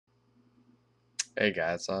Hey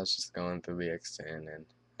guys, so I was just going through the X10 and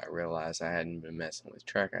I realized I hadn't been messing with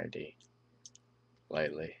Track ID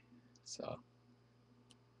lately. So,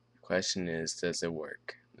 the question is, does it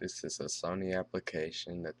work? This is a Sony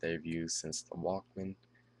application that they've used since the Walkman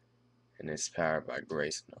and it's powered by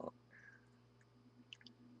Grace Note.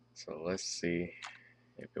 So, let's see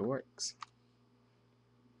if it works.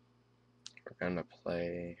 We're gonna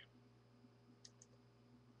play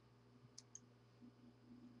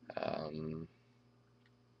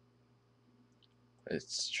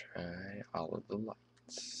let's try All of the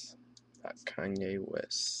Lights by Kanye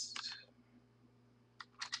West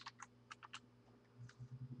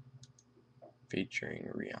featuring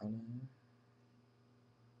Rihanna.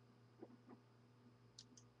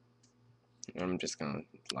 I'm just gonna,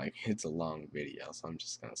 it's a long video, so I'm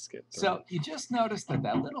just gonna skip through So it. you just noticed that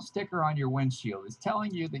that little sticker on your windshield is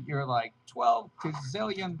telling you that you're like 12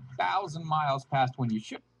 gazillion thousand miles past when you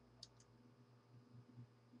should.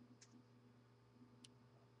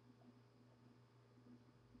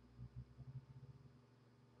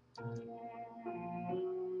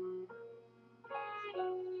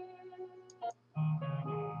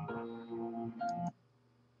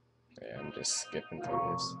 Yeah, I'm just skipping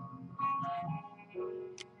through this.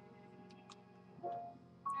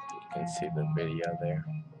 You can see the video there.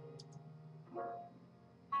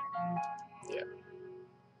 Yeah.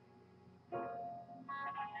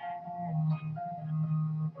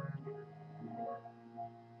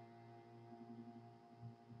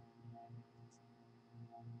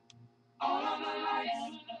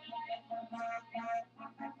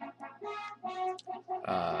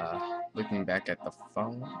 Looking back at the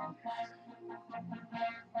phone.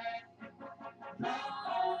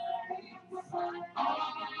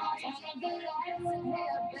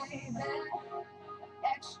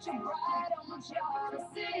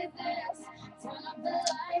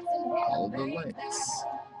 All the lights.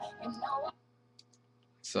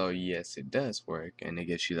 So yes, it does work, and it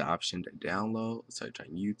gives you the option to download, search on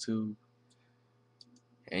YouTube.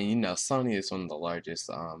 And you know, Sony is one of the largest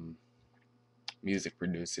music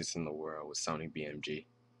producers in the world with Sony BMG.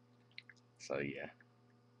 So yeah,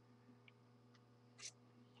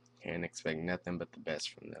 can't expect nothing but the best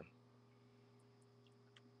from them.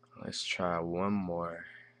 Let's try one more.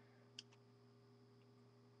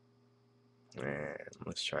 And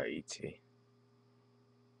let's try ET.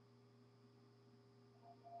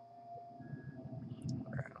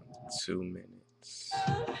 Around 2 minutes.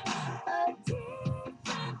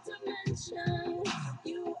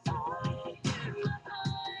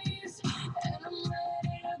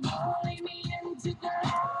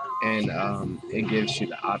 And it gives you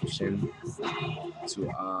the option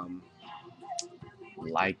to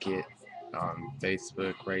like it on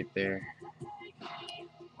Facebook right there.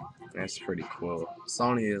 That's pretty cool.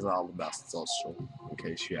 Sony is all about social, in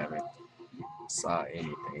case you haven't saw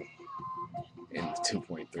anything in the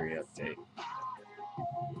 2.3 update.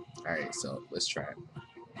 Alright, so let's try it.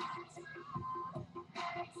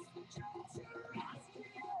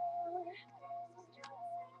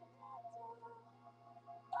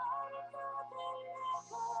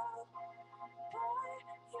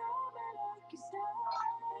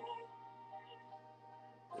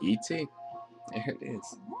 ET, there it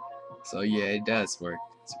is. So yeah, it does work.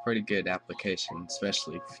 It's a pretty good application,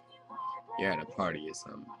 especially if you're at a party or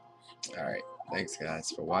something. Alright, thanks guys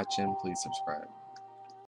for watching. Please subscribe.